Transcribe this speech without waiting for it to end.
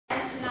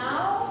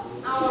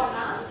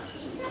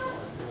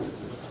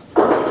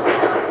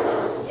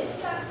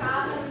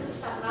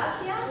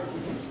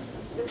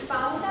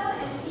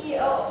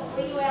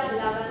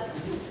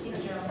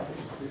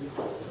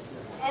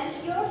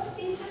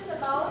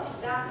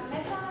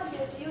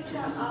future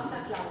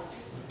after cloud.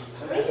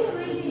 Really,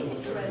 really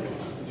interesting.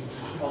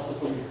 Also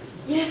for me.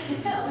 Yeah,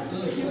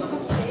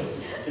 okay.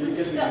 Can you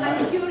get me So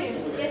I'm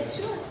curious. Yes,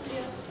 sure.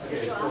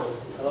 Okay, so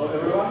hello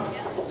everyone.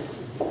 Yeah.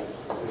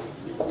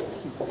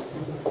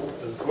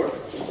 Does it work?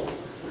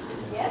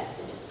 Yes.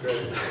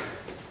 Great.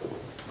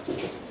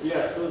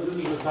 Yeah, so this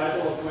is the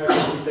title of my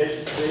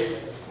presentation today.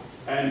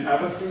 And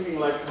I was thinking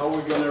like how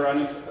we're going to run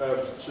it.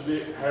 Should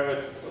we have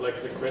it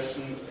like the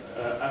question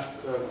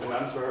and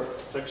answer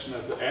section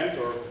at the end,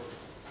 or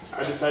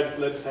I decided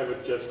let's have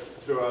it just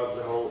throughout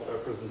the whole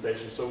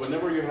presentation. So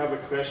whenever you have a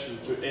question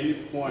to any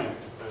point,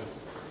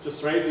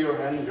 just raise your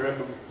hand,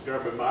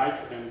 grab a mic,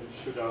 and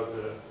shoot out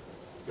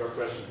your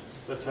question.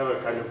 Let's have a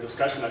kind of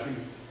discussion. I think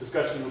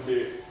discussion will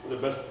be the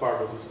best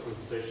part of this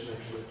presentation,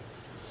 actually.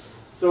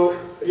 So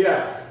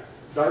yeah,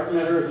 dark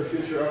matter is the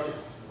future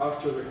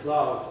after the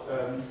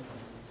cloud.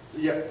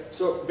 Yeah.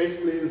 So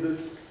basically, in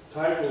this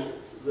title,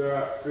 there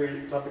are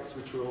three topics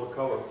which we will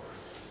cover.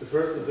 The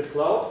first is the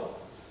cloud.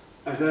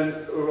 And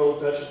then we will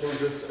touch upon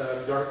this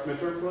dark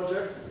matter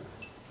project,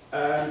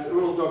 and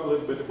we will talk a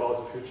little bit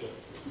about the future.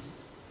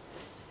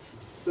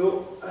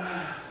 So,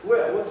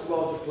 well, what's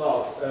about the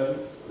cloud?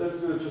 Let's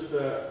do just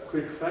a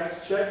quick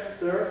facts check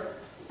there,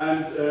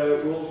 and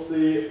we'll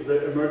see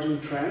the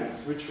emerging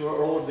trends, which were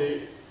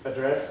already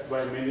addressed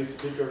by many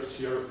speakers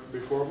here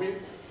before me.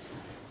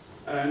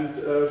 And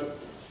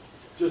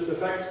just a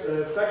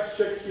facts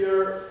check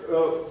here.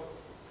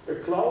 A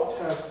cloud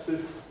has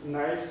this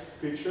nice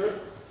feature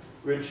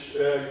which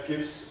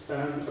gives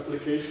an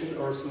application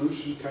or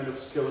solution kind of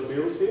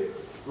scalability,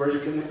 where you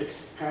can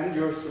expand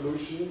your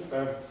solution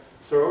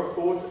through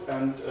code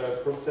and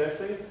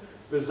processing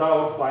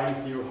without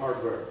buying new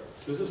hardware.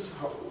 This is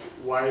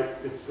why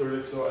it's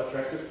really so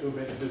attractive to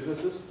many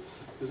businesses.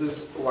 This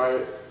is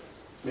why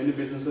many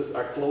businesses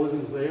are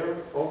closing their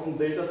open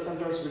data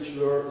centers, which they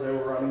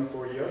were running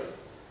for years,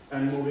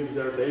 and moving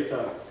their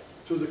data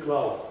to the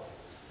cloud.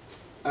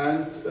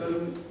 And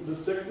the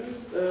second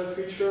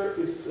feature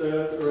is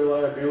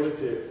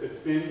reliability.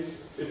 It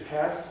means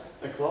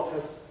a cloud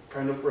has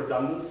kind of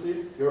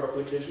redundancy, your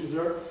applications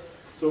there.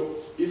 So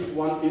if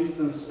one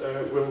instance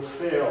will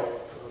fail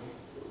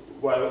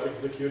while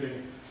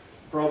executing,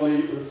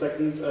 probably the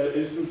second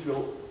instance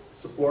will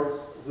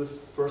support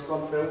this first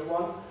one, failed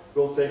one,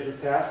 will take the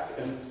task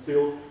and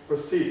still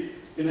proceed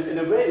in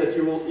a way that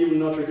you will even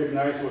not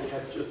recognize what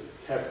had just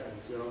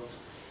happened, you know.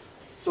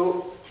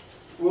 So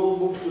we'll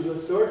move to the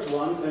third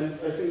one, and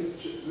I think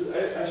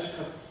I should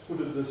have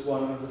put this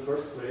one in the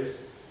first place.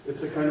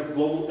 It's a kind of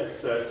global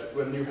access.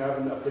 When you have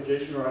an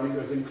application running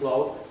as in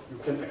cloud, you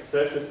can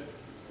access it.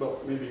 Well,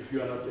 maybe if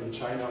you are not in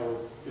China or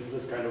in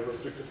this kind of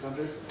restricted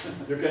countries,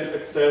 you can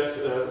access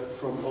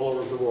from all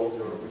over the world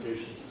your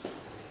application.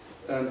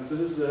 And this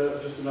is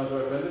just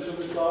another advantage of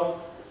the cloud.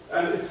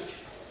 And it's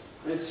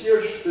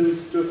here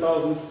since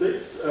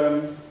 2006.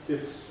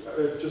 It's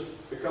just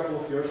a couple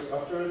of years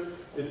after it.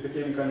 It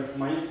became kind of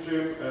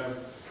mainstream.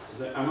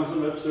 The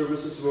Amazon Web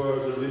Services were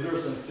the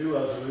leaders and still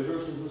are the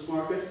leaders in this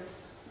market.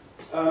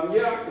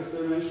 Yeah, as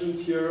I mentioned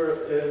here,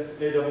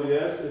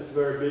 AWS is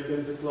very big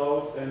in the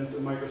cloud, and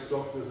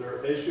Microsoft with their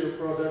Azure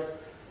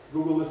product.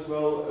 Google as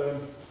well,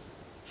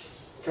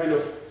 kind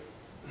of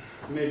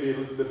maybe a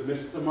little bit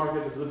missed the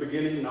market at the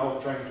beginning, now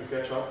trying to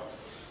catch up.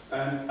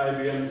 And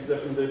IBM is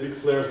definitely a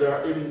big player. There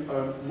are even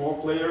more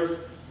players,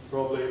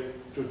 probably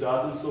 2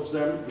 dozens of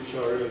them, which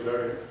are really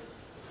very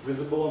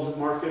visible on the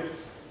market,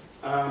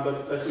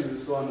 but I think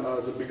this one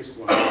is the biggest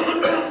one.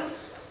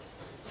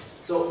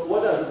 So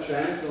what are the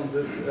trends on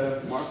this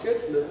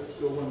market? Let's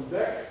go one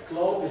back.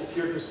 Cloud is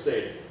here to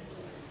stay.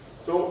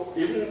 So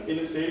even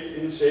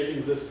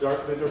initiating this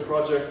dark matter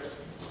project,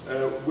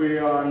 we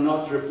are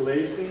not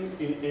replacing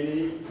in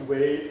any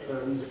way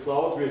the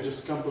cloud. We are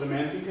just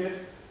complementing it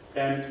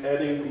and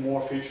adding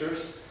more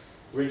features,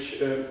 which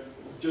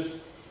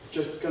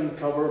just can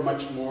cover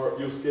much more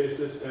use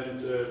cases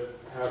and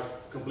have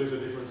completely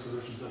different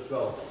solutions as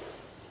well.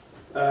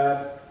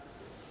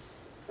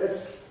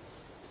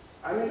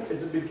 At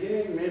the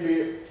beginning,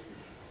 maybe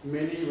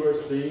many were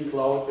seeing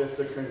cloud as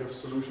a kind of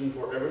solution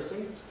for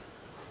everything,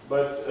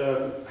 but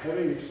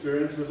having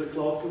experience with the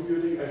cloud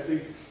computing, I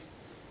think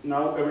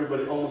now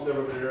almost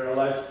everybody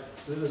realized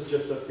this is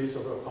just a piece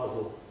of a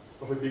puzzle,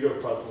 of a bigger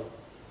puzzle.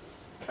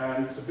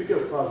 And the bigger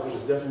puzzle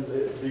is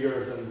definitely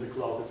bigger than the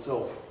cloud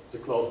itself, the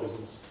cloud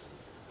business.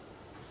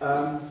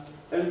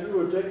 And we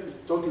were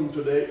talking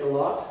today a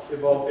lot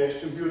about edge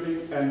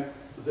computing, and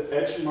the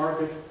edge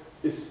market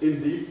is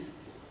indeed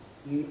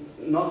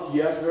not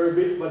yet very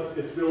big, but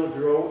it will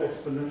grow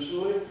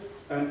exponentially,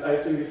 and I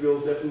think it will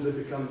definitely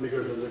become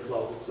bigger than the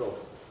cloud itself.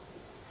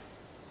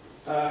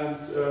 And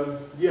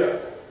yeah,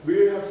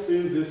 we have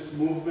seen this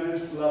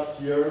movement last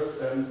years,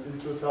 and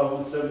in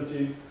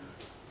 2017,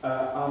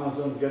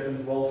 Amazon get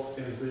involved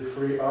in the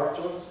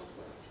FreeRTOS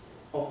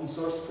open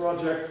source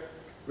project,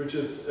 which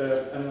is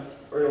a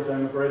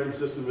real-time operating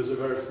system with a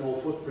very small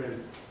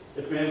footprint.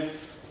 It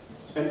means,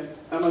 and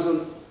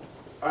Amazon,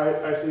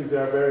 I think they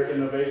are very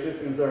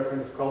innovative in their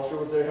kind of culture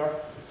what they have.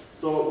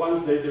 So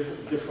once they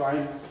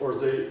define or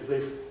they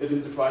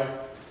identify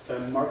a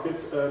market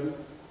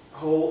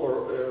hole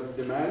or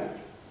demand,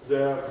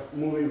 they're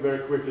moving very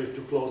quickly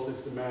to close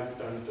this demand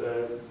and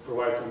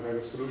provide some kind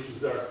of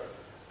solutions there.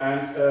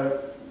 And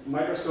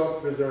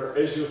Microsoft, with their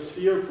Azure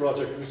Sphere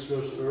project, which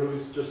was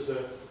released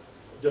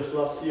just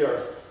last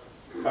year,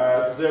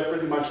 they're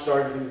pretty much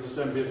targeting the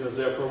same business.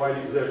 They're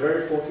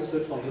very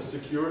focused on the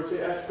security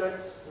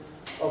aspects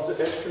of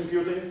the edge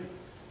computing,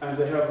 and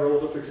they have a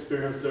lot of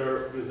experience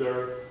there with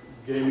their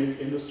gaming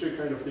industry,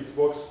 kind of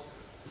Xbox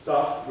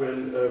stuff,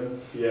 when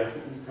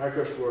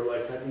hackers were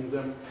like hacking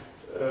them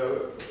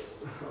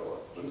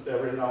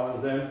every now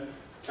and then,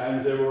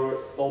 and they were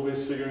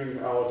always figuring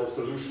out a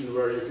solution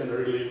where you can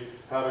really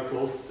have a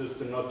closed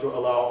system, not to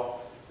allow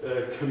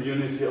a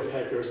community of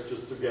hackers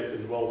just to get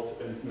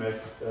involved and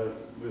mess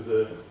with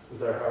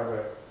their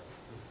hardware.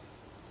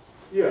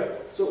 Yeah,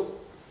 so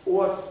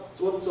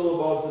what's all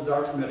about the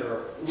dark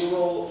matter? We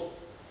will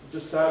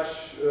just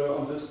touch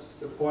on this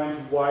point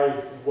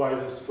why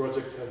this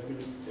project has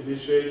been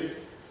initiated,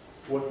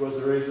 what was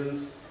the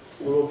reasons.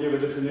 We will give a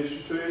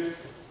definition to it,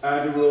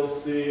 and we will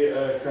see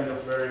a kind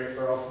of very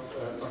rough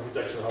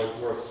architecture, how it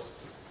works.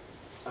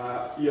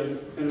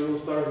 And we will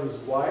start with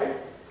why.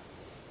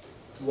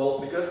 Well,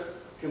 because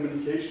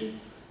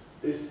communication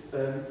is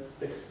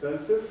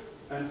expensive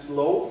and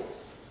slow,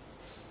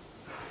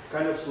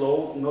 kind of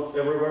slow, not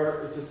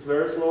everywhere. It is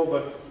very slow,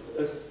 but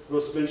as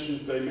was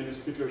mentioned by many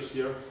speakers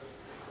here,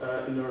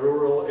 in the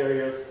rural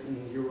areas,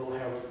 you will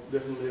have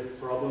definitely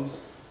problems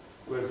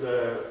with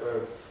the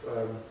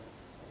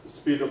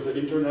speed of the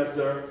internet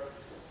there.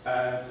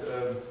 And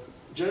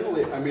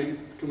generally, I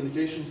mean,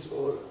 communications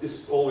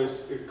is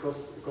always a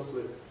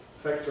costly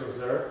factor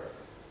there.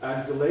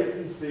 And the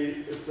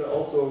latency is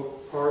also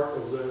part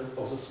of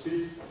the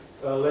speed.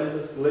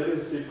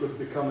 Latency could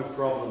become a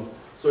problem.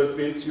 So it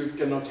means you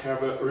cannot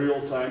have a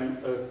real-time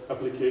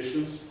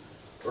applications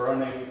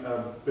running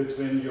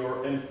between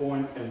your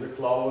endpoint and the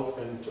cloud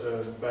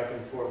and back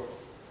and forth.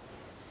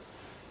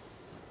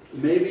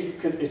 Maybe you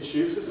can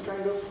achieve this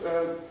kind of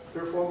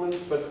performance,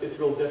 but it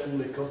will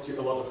definitely cost you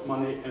a lot of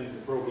money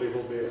and probably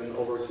will be an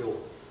overkill.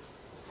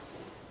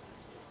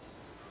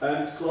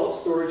 And cloud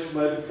storage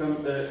might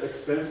become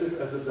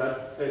expensive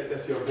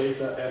as your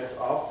data adds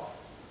up.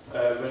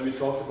 When we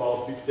talk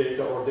about big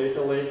data or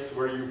data lakes,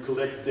 where you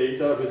collect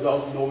data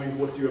without knowing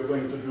what you are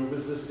going to do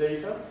with this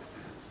data,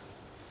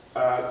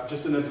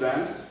 just in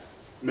advance,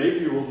 maybe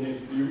you will need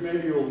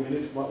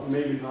it,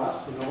 maybe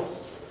not, who knows.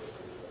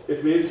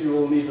 It means you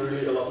will need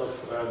really a lot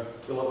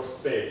of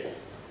space.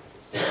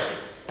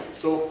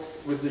 So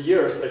with the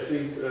years, I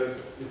think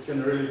it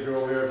can really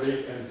grow very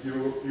big, and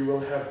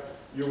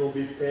you will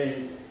be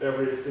paying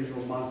every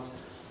single month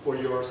for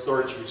your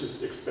storage, which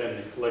is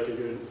expanding, like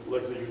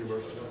the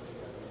universe.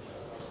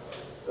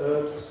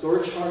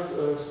 Storage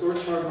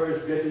hardware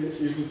is getting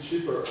even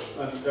cheaper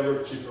and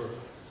ever cheaper.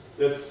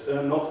 That's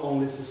not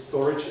only the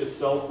storage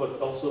itself, but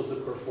also the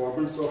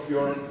performance of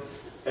your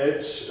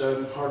edge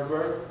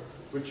hardware,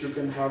 which you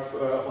can have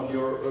on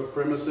your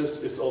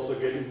premises, is also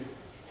getting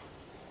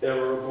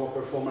ever more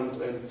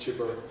performant and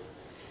cheaper.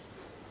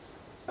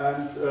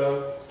 And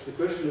the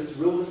question is,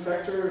 will the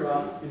factory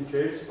run in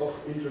case of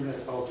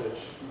internet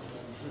outage?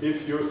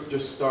 If you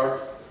just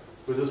start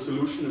with a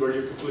solution where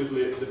you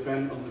completely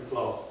depend on the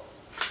cloud.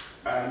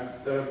 And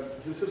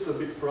this is a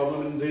big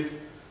problem indeed,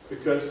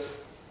 because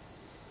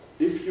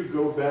if you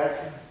go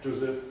back to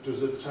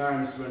the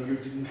times when you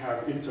didn't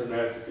have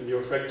internet in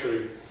your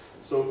factory,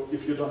 so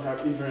if you don't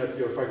have internet,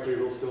 your factory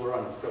will still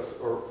run, of course.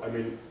 Or I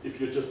mean,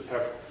 if you just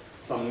have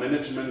some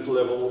management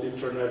level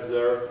internet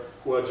there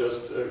who are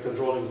just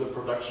controlling the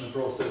production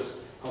process,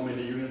 how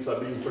many units are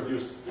being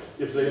produced.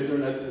 If the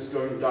internet is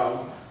going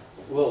down,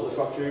 well, the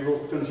factory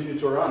will continue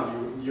to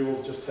run. You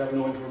will just have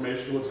no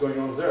information what's going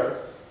on there,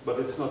 but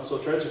it's not so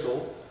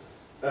tragical.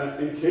 And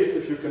in case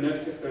if you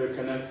connect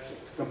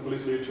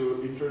completely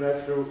to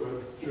internet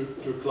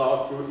to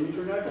cloud through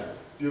internet,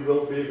 you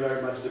will be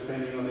very much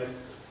depending on it.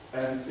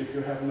 And if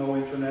you have no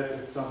internet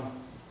at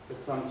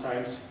some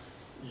times,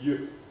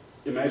 you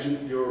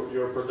imagine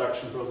your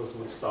production process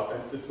would stop,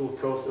 and it will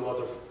cause a lot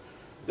of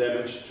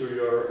damage to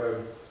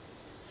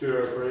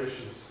your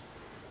operations.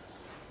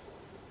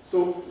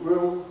 So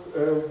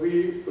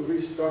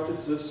we started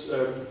this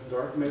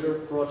dark matter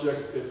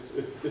project.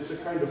 It's a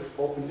kind of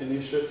open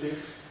initiative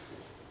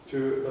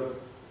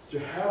to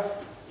have.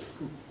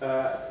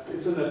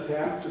 It's an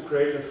attempt to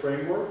create a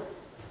framework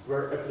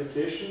where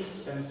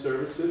applications and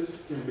services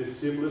can be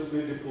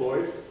seamlessly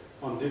deployed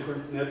on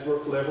different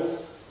network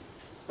levels,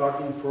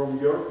 starting from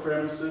your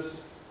premises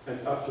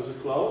and up to the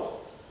cloud,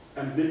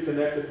 and be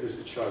connected with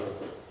each other.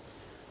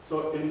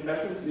 So in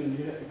essence,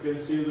 you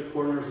can see in the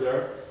corners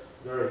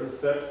there is a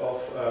set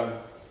of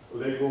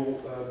Lego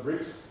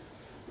bricks.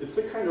 It's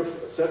a kind of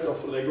set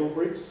of Lego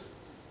bricks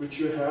which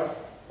you have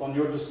on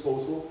your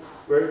disposal,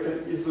 where you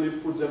can easily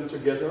put them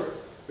together,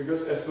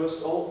 because as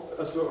was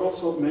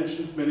also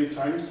mentioned many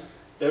times,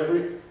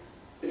 every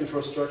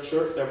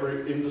infrastructure,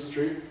 every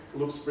industry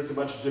looks pretty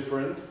much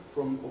different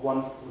from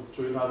one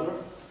to another.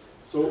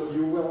 So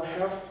you will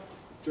have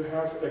to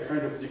have a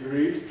kind of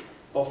degree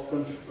of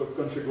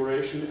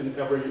configuration in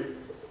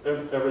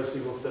every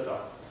single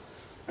setup.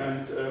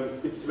 And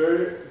it's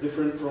very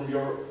different from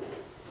your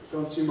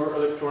consumer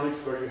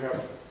electronics where you have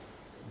a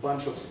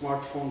bunch of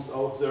smartphones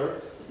out there.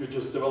 You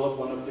just develop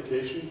one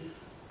application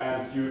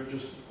and you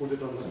just put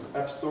it on the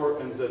App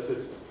Store and that's it.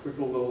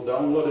 People will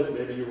download it.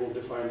 Maybe you will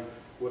define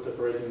what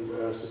operating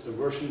system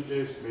version it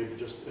is, maybe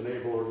just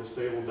enable or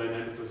disable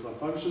dynamically some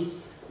functions.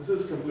 This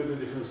is a completely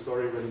different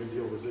story when we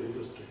deal with the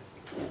industry.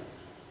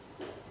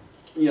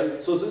 Yeah,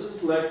 so this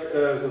is like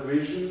the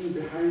vision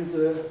behind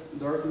the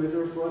dark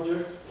matter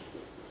project.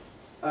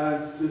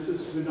 And this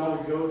is, we now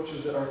go to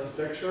the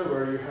architecture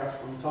where you have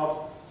on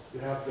top,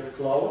 you have the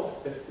cloud.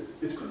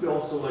 It could be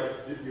also like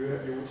you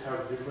would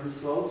have different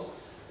clouds.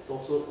 It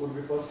also would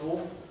be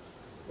possible,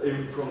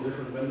 even from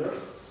different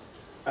vendors.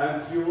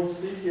 And you will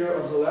see here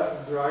on the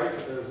left and right,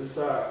 these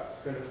are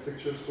kind of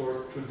pictures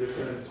for two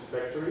different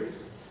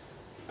factories.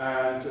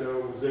 And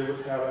they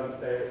would have,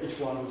 each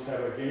one would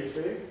have a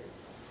gateway.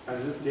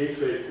 And this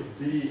gateway could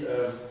be,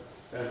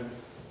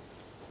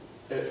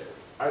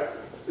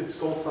 it's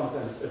called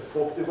sometimes a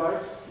fork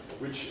device,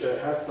 which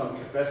has some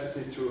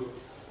capacity to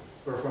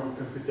perform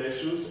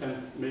computations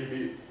and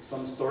maybe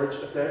some storage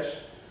attached.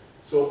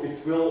 So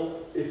it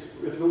will be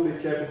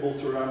capable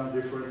to run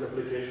different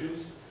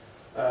applications.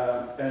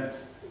 And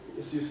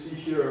as you see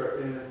here,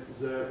 in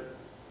the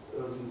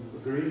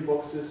green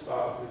boxes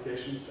are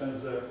applications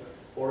and the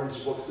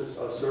orange boxes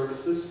are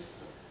services.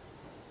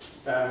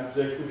 And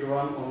they could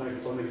run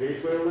on the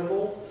gateway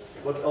level,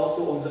 but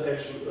also on the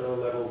edge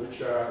level,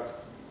 which are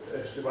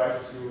edge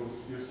devices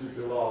you see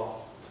below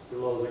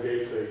the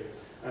gateway.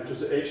 And to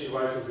the edge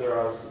devices, there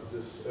are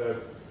these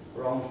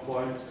round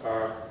points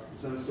are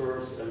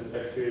sensors and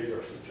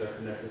actuators which are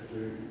connected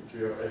to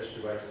your edge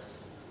devices.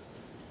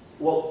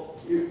 Well,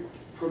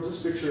 from this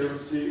picture, you will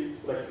see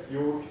like you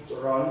would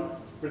run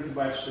pretty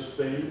much the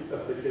same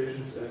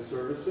applications and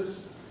services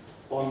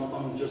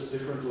on just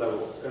different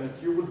levels, and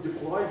you would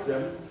deploy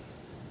them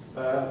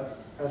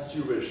as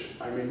you wish.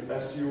 I mean,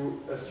 as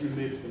you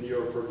need in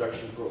your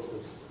production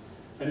process.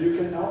 And you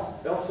can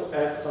also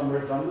add some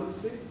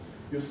redundancy.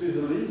 You see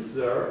the links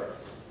there.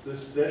 The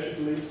dashed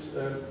links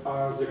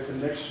are the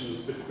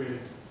connections between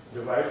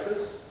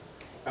devices.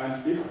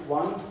 And if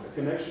one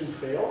connection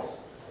fails,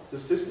 the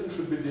system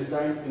should be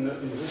designed in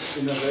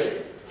a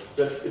way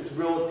that it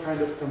will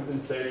kind of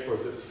compensate for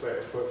this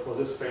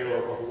failure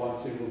of one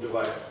single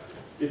device.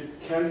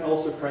 It can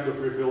also kind of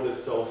rebuild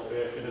itself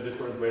in a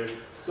different way.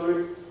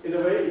 So in a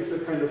way, it's a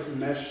kind of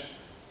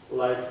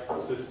mesh-like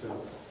system.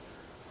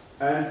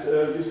 And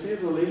you see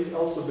the link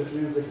also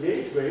between the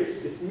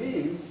gateways. It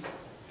means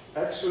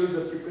actually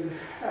that you can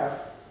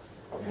have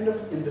kind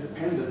of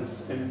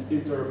independence and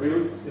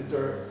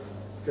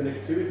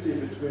interconnectivity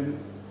between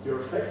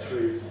your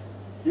factories,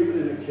 even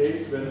in a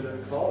case when the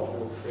cloud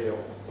will fail.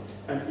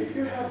 And if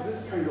you have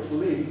this kind of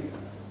link,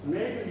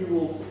 maybe you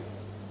will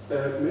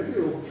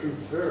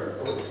transfer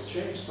or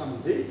exchange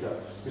some data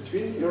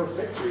between your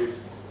factories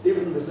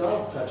even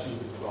without touching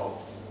the cloud.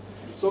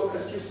 So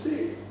as you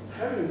see,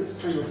 having this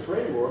kind of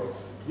framework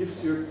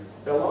gives you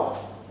a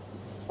lot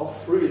of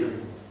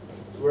freedom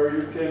where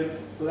you can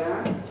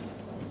plan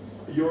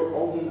your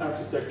own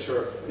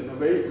architecture in a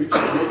way which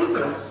makes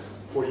sense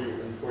for you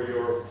and for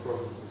your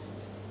processes.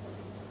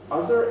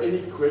 Are there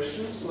any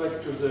questions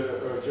like to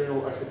the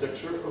general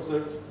architecture of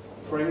the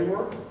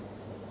framework?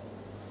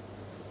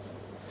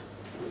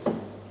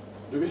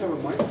 Do we have a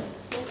mic?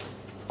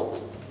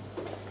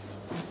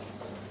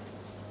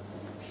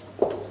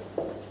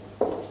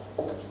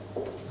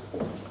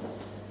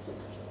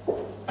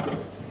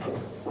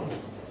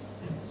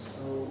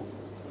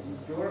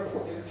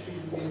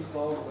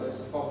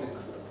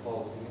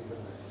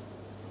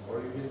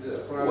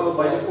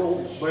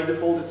 By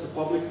default, it's a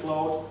public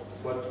cloud,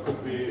 but it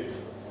could be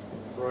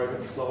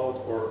private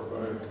cloud or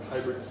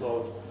hybrid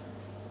cloud.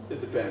 It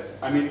depends.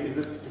 I mean, in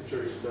this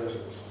picture, it's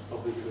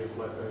obviously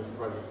private.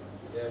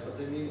 Yeah, but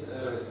I mean,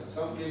 in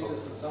some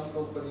cases, in some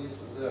companies,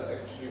 they're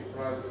actually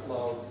private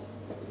cloud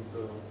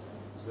into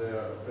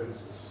their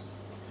premises.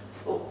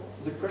 Well,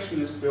 the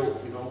question is still,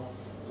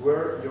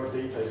 where your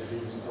data is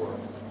being stored.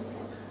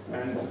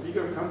 And the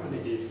bigger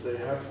companies, they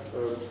have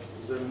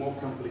the more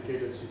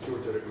complicated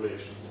security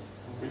regulations.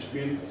 Which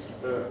means,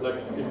 like,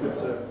 if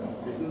it's a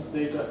business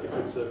data, if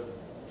it's a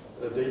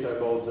data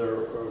about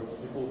their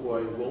people who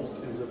are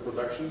involved in the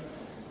production,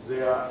 they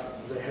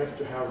have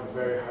to have a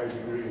very high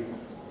degree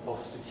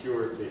of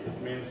security.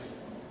 It means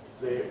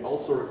they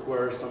also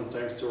require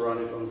sometimes to run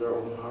it on their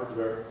own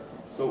hardware.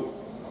 So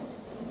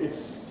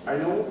I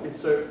know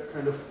it's a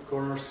kind of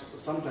corners.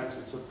 Sometimes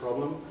it's a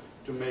problem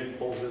to make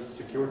all these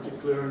security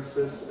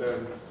clearances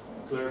and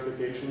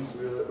clarifications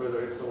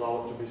whether it's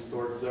allowed to be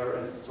stored there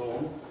and so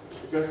on.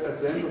 Because at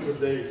the end of the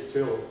day,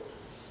 still,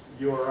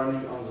 you are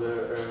running on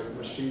the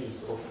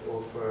machines of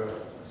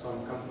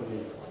some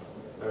company,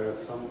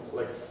 some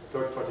like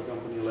third-party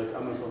company like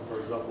Amazon, for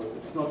example.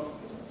 It's not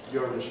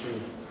your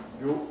machine.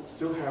 You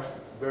still have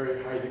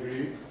very high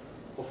degree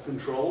of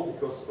control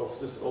because of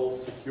this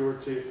old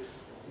security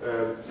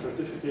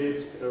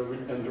certificates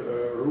and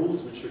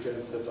rules which you can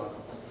set up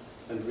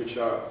and which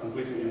are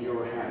completely in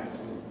your hands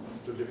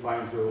to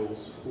define the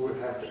rules, who will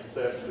have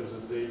access to the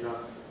data,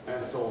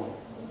 and so on.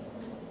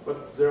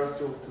 But there are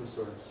still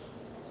concerns.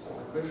 So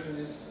the question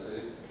is,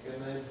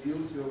 can I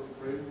build your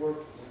framework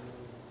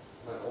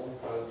in my own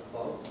private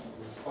cloud?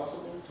 Is it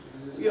possible to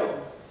do this? Yeah.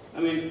 I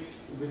mean,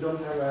 we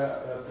don't have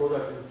a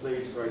product in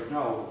place right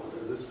now.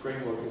 This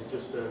framework is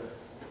just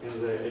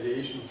in the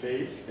ideation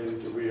phase,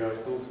 and we are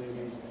still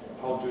thinking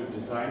how to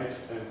design it.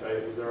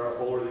 And there are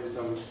already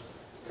some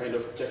kind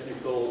of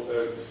technical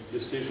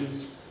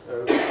decisions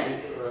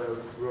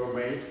were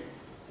made.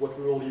 What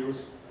we will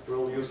use? We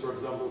will use, for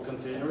example,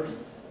 containers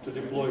to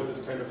deploy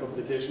this kind of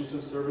applications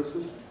and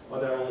services.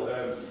 But I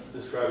will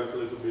describe it a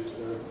little bit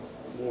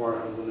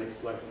more on the next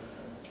slide.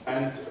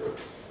 And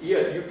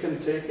yeah, you can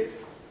take it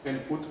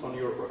and put on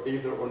your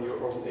either on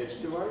your own edge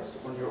device,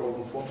 on your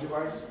own phone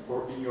device,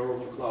 or in your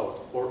own cloud,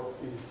 or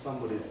in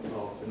somebody's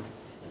cloud. You know.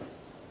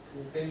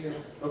 Thank you.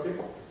 Okay.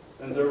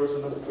 And there was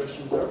another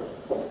question there.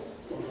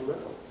 On the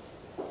left.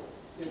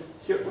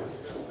 Here.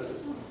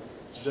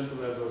 It's a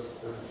gentleman that was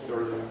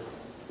earlier.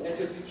 As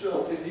your picture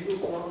of the Lego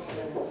blocks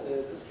and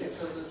this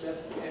picture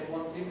suggests,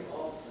 one thing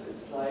of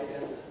it's like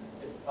an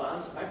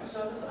advanced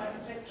microservice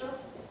architecture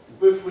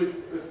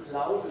with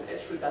cloud and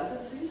edge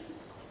redundancies.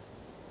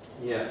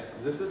 Yeah,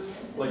 this is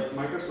like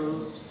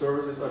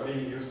microservices are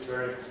being used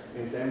very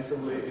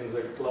intensively in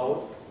the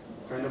cloud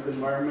kind of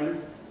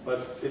environment,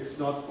 but it's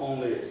not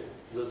only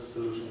the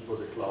solution for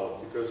the cloud,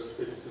 because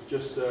it's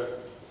just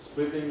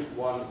splitting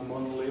one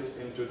monolith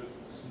into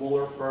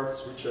smaller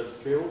parts which are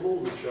scalable,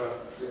 which are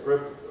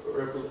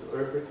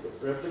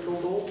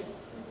replicable,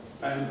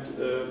 and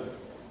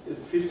it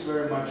fits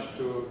very much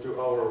to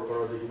our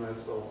paradigm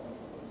as well.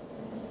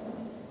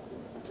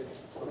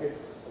 Okay,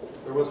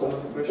 there was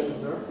another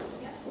question there.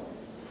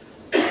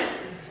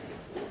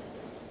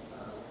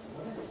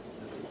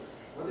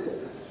 What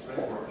is this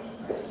framework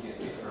idea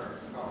different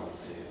from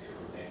the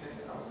Kubernetes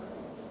concept?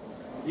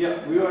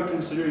 Yeah, we are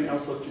considering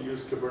also to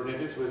use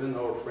Kubernetes within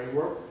our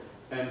framework,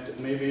 and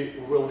maybe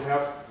we will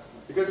have,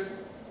 because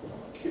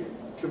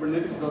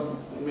Kubernetes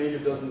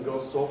doesn't go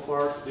so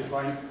far to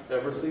define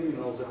everything, you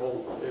know, the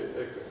whole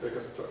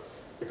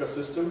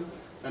ecosystem,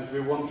 and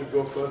we want to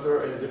go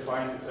further and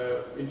define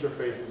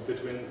interfaces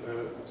between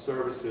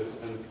services,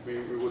 and we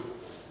would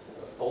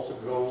also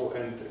go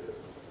and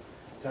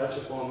touch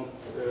upon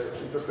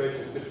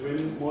interfaces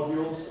between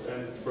modules,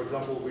 and for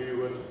example, we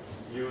would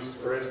use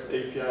REST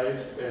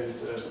APIs and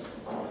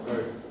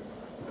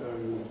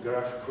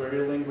graph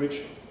query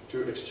language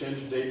to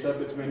exchange data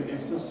between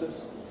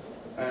instances.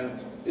 And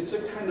it's a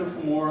kind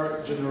of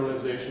more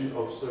generalization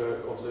of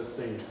the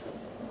things.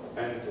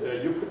 And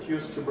you could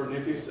use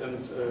Kubernetes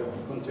and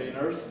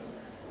containers,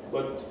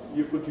 but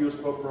you could use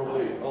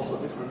probably also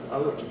different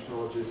other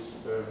technologies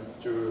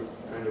to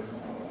kind of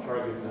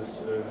target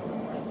this,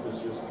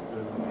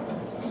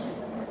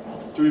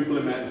 to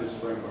implement this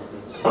framework.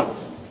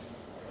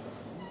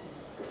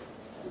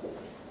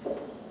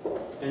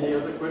 Any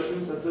other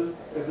questions at this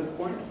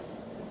point?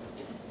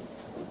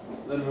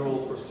 Then we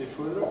will proceed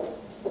further.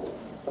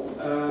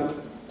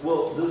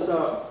 Well, these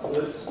are,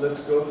 let's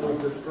go through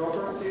the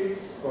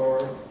properties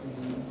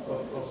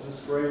of this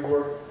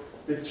framework.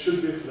 It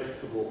should be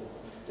flexible.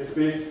 It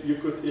means you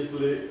could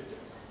easily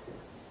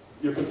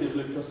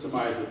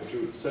customize it,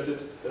 to set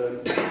it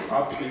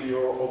up in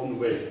your own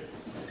way.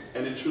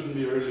 And it shouldn't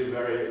be really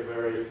very,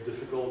 very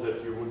difficult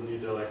that you would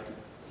need like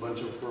a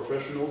bunch of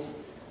professionals.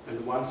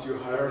 And once you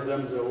hire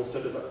them, they will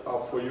set it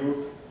up for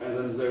you, and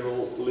then they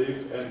will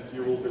leave, and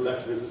you will be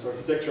left with this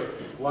architecture.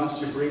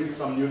 Once you bring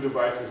some new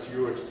devices,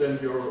 you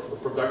extend your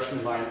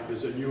production line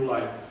with a new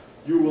line,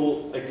 you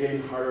will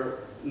again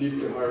need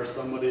to hire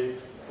somebody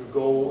to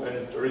go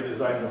and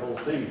redesign the whole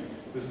thing.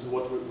 This is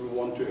what we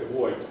want to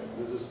avoid.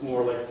 This is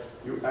more like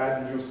you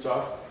add new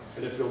stuff,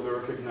 and it will be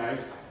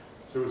recognized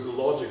through the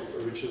logic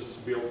which is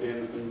built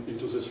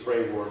into this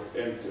framework.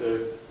 And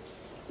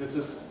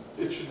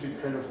it should be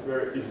kind of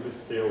very easily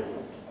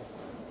scalable.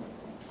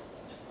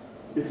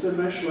 It's a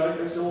mesh-like,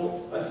 as I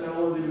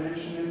already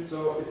mentioned it,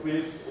 so it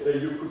means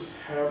you could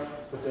have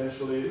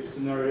potentially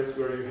scenarios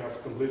where you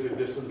have completely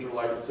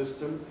decentralized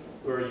system,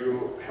 where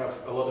you have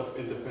a lot of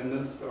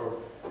independence, or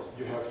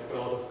you have a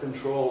lot of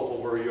control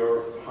over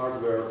your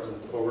hardware and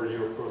over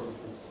your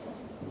processes.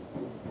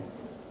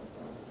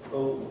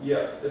 Oh,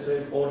 yeah, as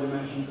I already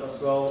mentioned as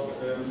well,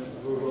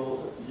 we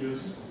will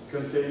use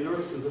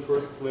containers in the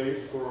first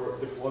place for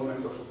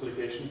deployment of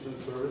applications and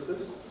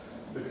services,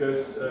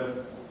 because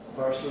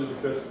partially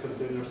because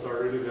containers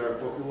are really very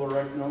popular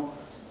right now.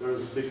 There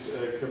is a big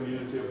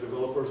community of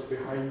developers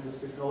behind this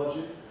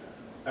technology,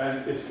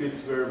 and it fits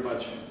very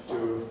much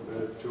to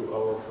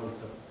our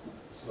concept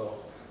as well.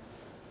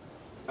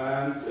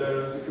 And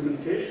the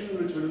communication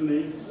between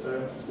links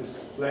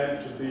is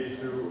planned to be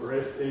through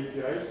REST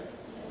APIs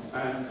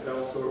and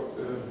also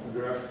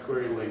graph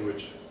query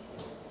language,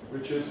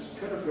 which is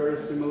kind of very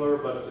similar,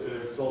 but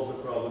solves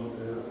the problem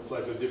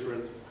slightly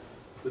different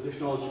The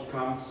technology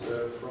comes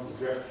from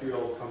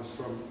GraphQL, comes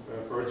from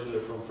originally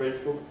from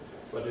Facebook,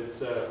 but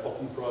it's an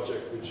open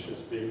project which is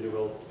being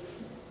developed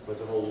by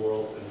the whole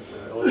world,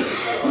 and a lot of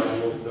people are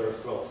involved there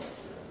as well.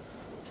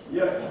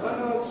 Yeah,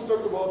 and let's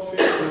talk about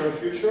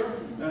future,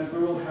 and we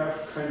will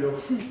have kind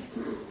of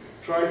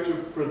try to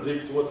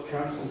predict what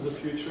comes in the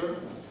future.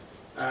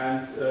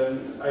 And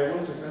I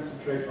want to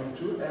concentrate on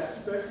two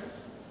aspects.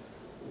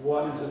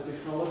 One is the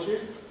technology,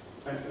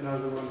 and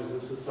another one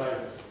is the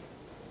society.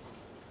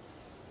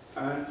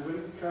 And when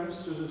it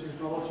comes to the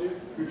technology,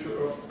 future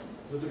of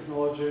the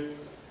technology,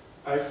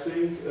 I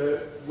think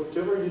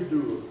whatever you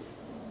do,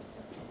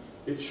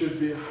 it should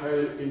be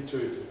highly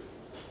intuitive.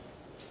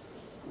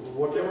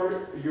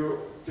 Whatever your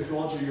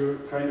technology you're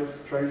kind of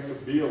trying to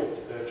build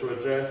to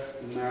address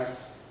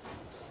mass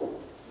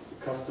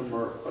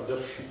customer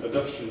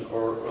adoption,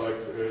 or like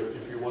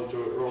if you want to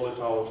roll it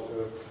out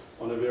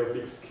on a very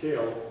big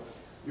scale,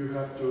 you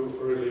have to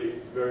really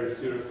very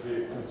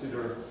seriously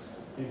consider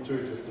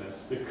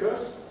intuitiveness,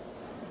 because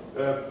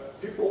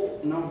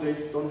people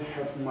nowadays don't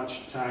have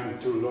much time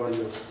to learn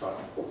your stuff.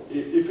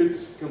 If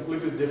it's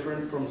completely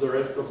different from the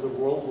rest of the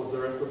world, what the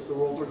rest of the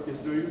world is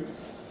doing,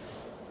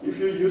 if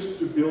you used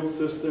to build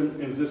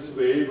system in this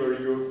way, where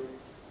you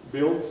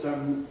build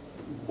some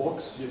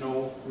box, you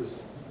know,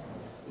 with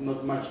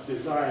not much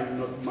design,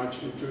 not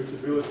much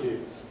intuitability,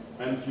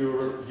 and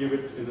you give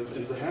it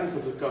in the hands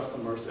of the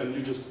customers, and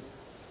you just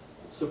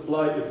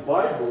supply a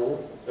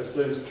Bible as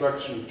an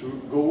instruction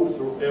to go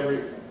through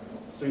every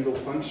single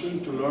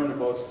function to learn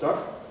about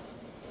stuff,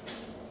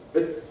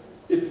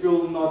 it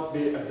will not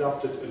be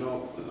adopted, you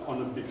know,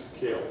 on a big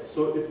scale.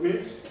 So it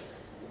means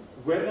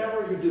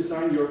whenever you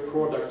design your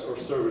products or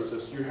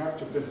services, you have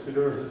to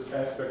consider this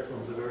aspect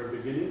from the very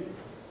beginning,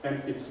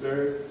 and it's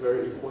very,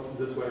 very important.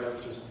 That's why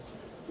I've just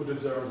put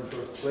it there in the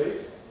first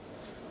place.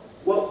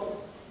 Well,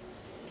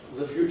 in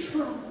the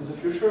future,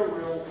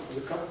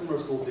 the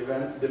customers will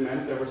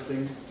demand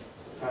everything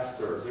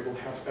faster. They will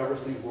have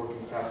everything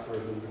working faster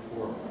than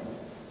before.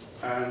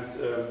 And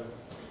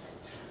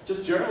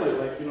just generally,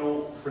 like, you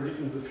know,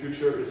 predicting the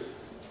future is,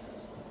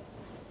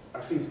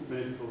 I think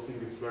many people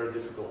think it's very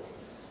difficult.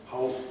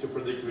 How to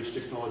predict which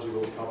technology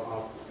will come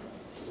up,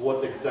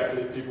 what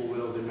exactly people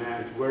will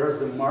demand, where is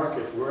the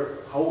market,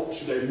 how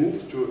should I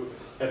move to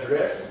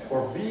address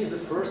or be the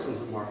first on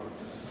the market.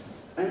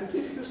 And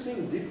if you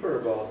think deeper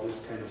about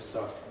this kind of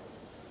stuff,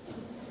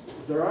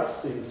 there are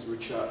things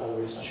which are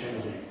always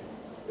changing,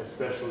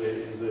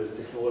 especially in the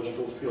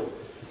technological field.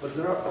 But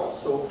there are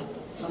also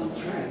some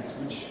trends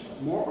which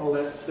more or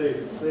less stay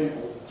the same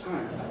all the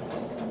time.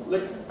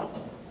 Like,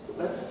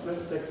 let's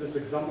take this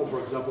example. For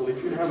example,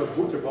 if you have a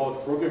book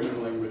about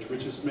programming language,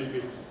 which is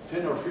maybe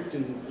 10 or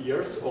 15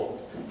 years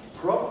old,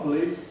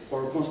 probably,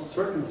 or most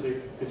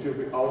certainly, it will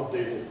be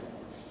outdated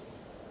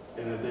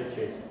in a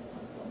decade.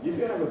 If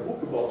you have a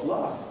book about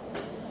love,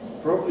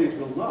 probably it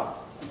will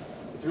not.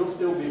 It will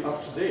still be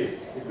up to date,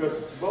 because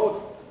it's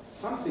about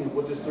something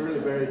what is really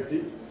very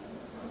deep,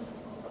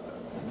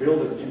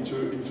 built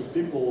into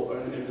people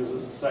and into the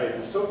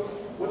society. So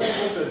what I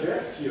want to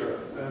address here,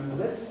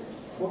 let's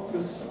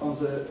focus on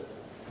the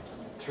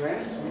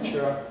trends which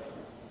are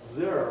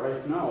there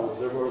right now.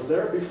 They were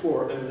there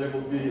before, and they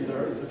will be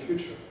there in the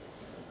future.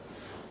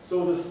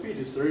 So the speed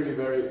is really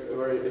very,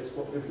 very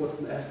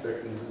important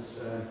aspect in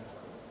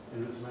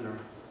this manner.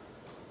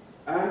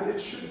 And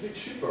it should be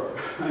cheaper.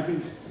 I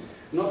mean,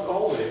 not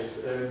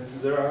always.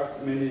 There are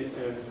many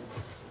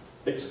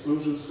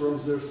exclusions from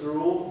this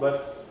rule,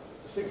 but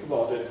think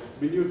about it.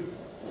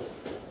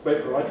 By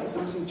providing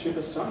something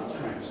cheaper,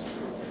 sometimes,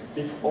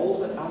 if all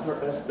the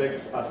other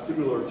aspects are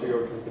similar to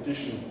your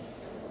competition,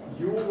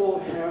 you will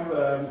have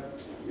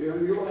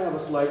a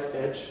slight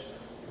edge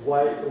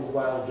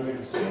while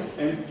doing so,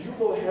 and you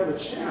will have a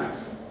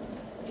chance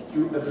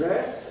to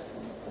address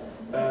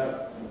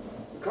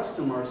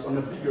customers on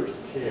a bigger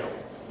scale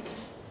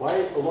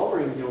by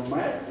lowering your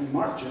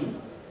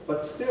margin,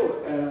 but still,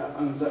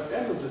 on the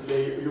end of the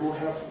day, you will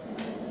have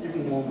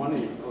even more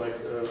money, like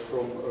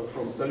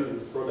from selling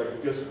this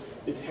product, because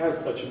it has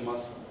such a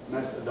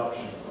mass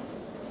adoption.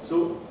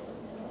 So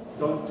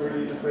don't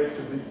really afraid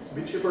to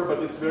be cheaper,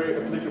 but it's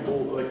very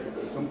applicable. Like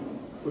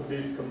could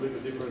be completely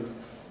different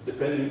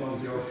depending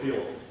on your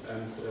field,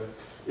 and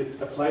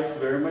it applies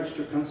very much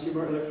to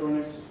consumer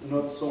electronics,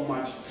 not so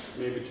much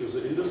maybe to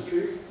the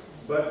industry,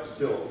 but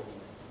still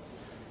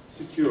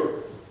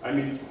secure. I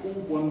mean, who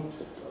want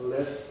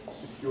less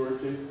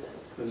security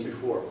than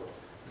before?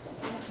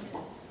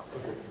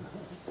 Okay.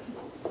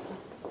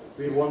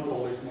 We want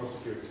always more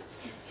security.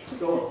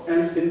 So,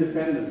 and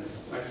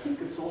independence. I think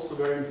it's also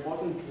very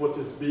important, what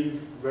is being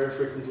very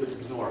frequently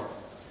ignored.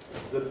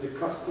 That the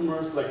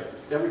customers, like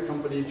every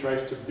company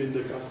tries to bind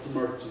the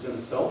customer to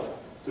themselves,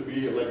 to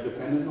be like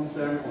dependent on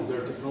them, on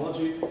their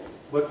technology.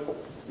 But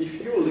if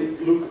you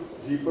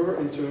look deeper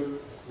into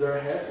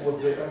their heads,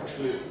 what they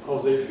actually, how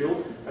they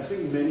feel, I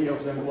think many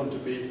of them want to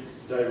be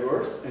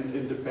diverse and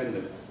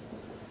independent.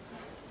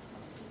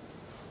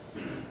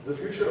 The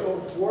future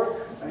of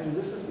work, and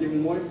this is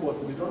even more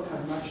important, we don't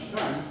have much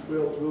time,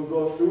 we'll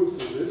go through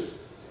this.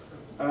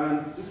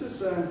 And this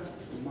is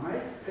my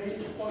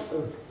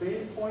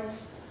pain point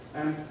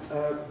and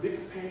a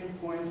big pain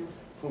point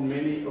for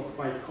many of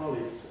my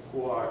colleagues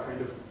who are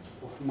kind of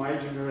my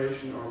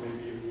generation or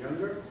maybe even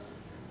younger.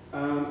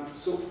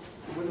 So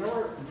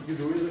whenever you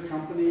do in the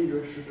company,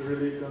 you should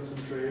really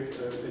concentrate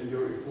in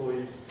your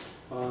employees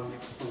on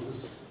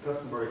this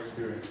customer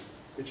experience.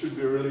 It should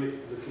be really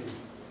the thing.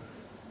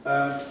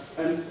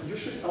 And you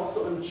should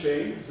also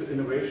unchain the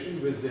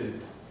innovation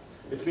within.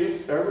 It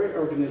means every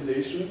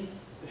organization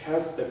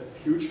has a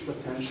huge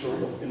potential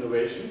of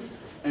innovation,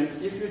 and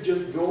if you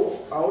just go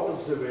out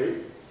of the way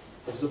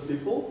of the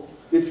people,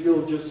 it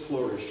will just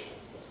flourish.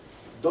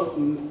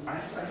 I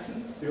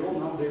think still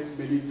nowadays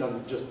many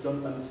just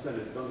don't understand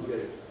it, don't get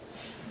it.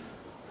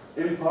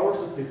 Empower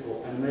the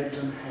people and make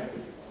them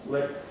happy.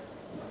 Like,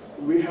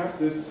 we have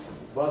this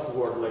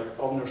buzzword like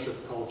ownership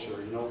culture,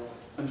 you know.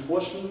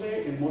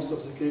 Unfortunately, in most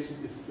of the cases,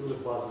 it's still a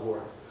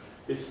buzzword.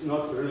 It's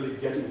not really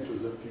getting to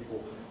the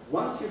people.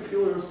 Once you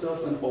feel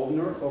yourself an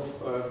owner of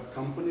a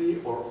company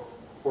or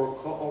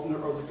co-owner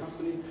of the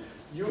company,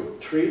 you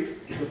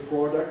treat the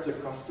product, the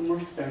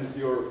customers, and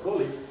your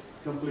colleagues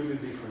completely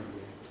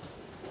differently.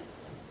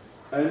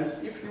 And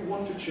if you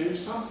want to change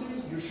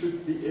something, you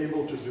should be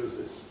able to do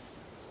this.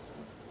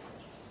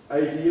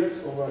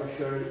 Ideas over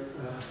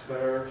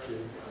hierarchy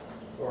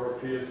or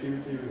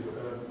creativity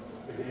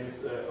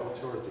against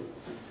authority.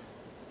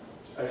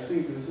 I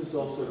think this is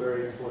also a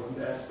very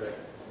important aspect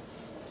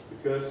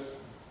because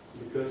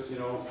you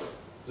know,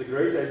 the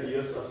great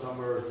ideas are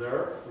somewhere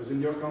there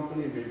within your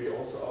company, maybe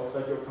also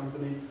outside your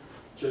company.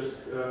 Just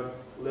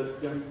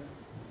let them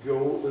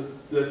go,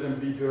 let them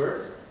be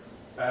heard.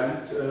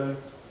 And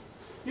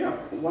yeah,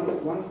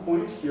 one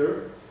point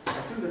here,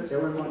 I think that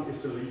everyone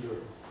is a leader.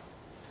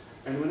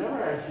 And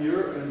whenever I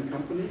hear in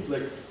companies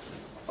like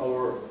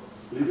our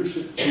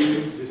leadership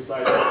team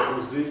decided to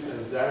do this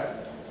and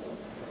that,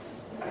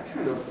 I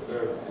kind of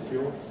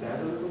feel sad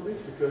a little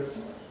bit because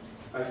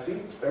I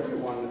think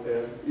everyone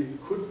it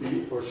could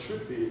be or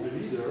should be the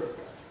leader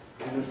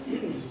and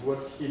sees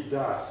what he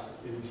does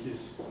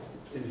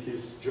in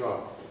his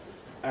job.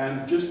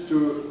 And just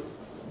to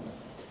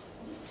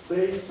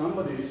say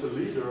somebody is a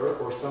leader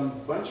or some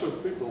bunch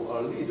of people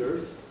are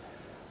leaders,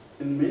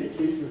 in many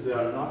cases they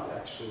are not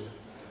actually.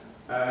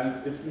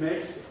 And it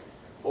makes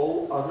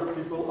all other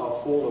people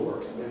are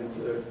followers.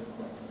 And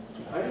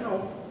I don't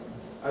know,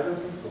 I don't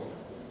think so.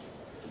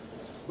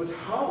 But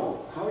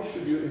how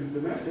should you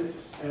implement it?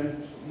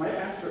 And my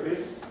answer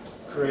is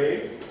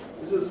create,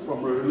 this is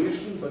from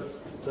Revolution, but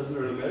doesn't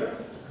really matter,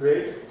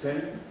 create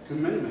 10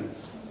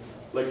 commandments.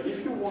 Like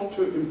if you want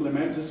to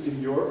implement this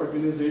in your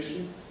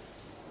organization,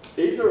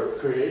 either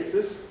create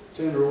this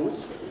 10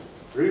 rules,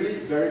 really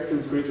very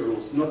concrete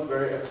rules, not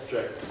very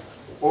abstract,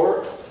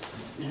 or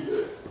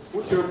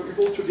put your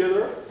people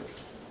together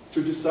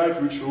to decide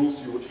which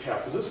rules you would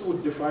have. This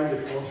would define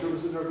the culture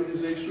within the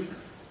organization,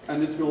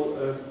 and it will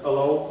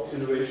allow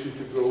innovation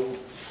to grow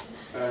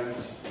and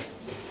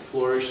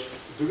flourish.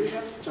 Do we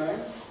have time?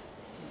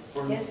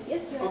 Or Yes, you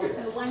have okay.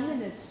 1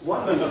 minute.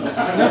 1 minute.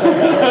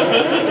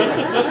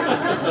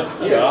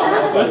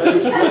 Yeah,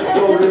 let's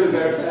go really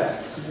very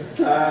fast.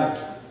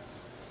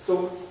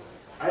 So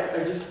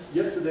I just,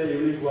 yesterday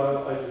evening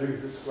while I was doing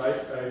these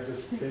slides, I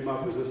just came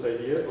up with this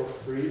idea of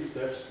 3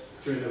 steps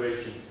to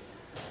innovation.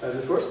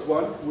 The first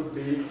one would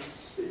be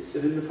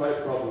identify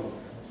a problem.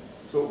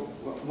 So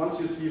once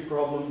you see a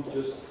problem,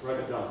 just write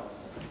it down.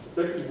 The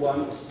second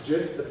one,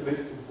 suggest at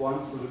least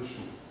one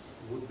solution.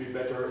 It would be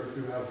better if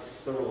you have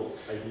several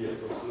ideas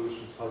or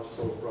solutions how to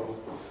solve a problem.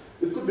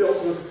 It could be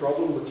also not a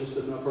problem, but just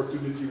an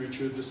opportunity which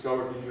you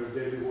discovered in your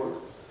daily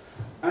work.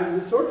 And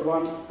the third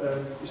one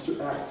is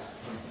to act.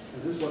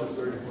 And this one is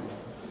very important.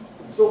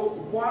 So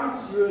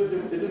once you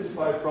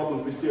identify a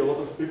problem, we see a lot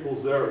of people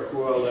there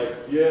who are like,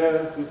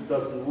 yeah, this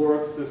doesn't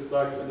work, this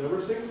sucks and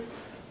everything.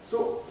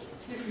 So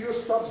if you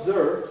stop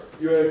there,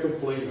 you're a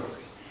complainer.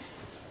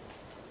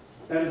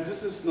 And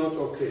this is not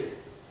okay.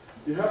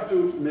 You have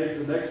to make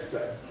the next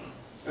step.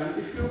 And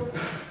if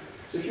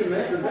you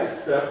make the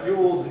next step, you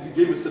will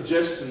give a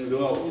suggestion, you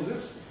know, is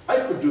this,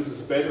 I could do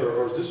this better,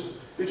 or this,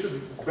 it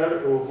should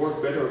better, or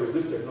work better with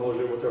this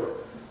technology, or whatever.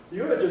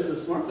 You are just a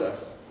smart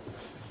ass.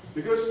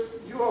 Because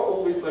you are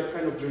always like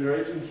kind of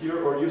generating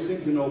here, or you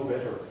think you know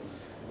better.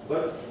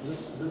 But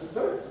this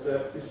third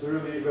step is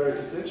really very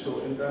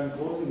essential, and I'm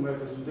closing my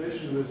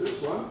presentation with this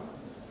one.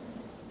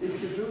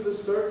 If you do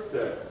this third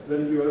step,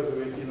 then you are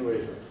the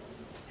innovator.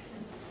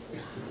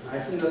 I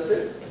think that's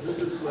it. This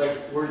is like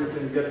where you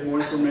can get more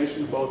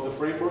information about the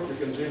framework. You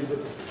can join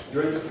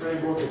the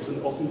framework. It's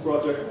an open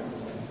project.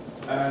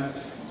 And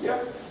yeah,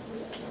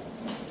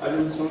 I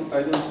don't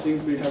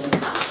think we have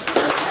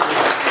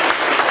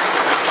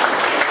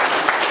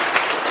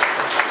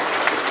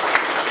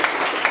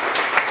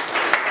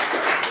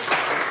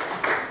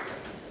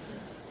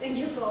Thank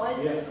you for all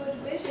these good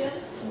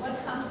visions.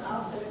 What comes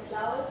after the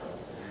cloud?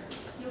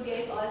 You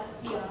gave us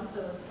the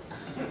answers.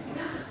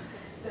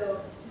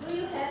 So, do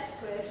you have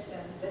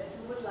questions that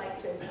you would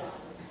like to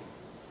ask?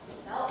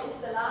 Now is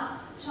the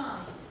last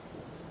chance.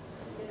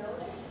 You know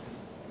that?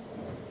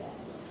 Yeah.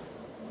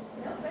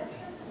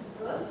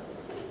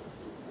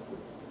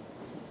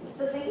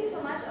 So thank you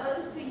so much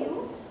also to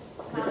you,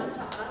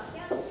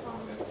 Tamrazyan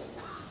from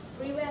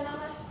Freeware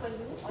Lovers, for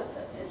you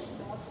also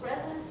as more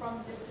present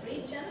from this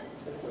region.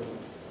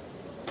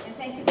 And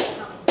thank you for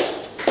coming.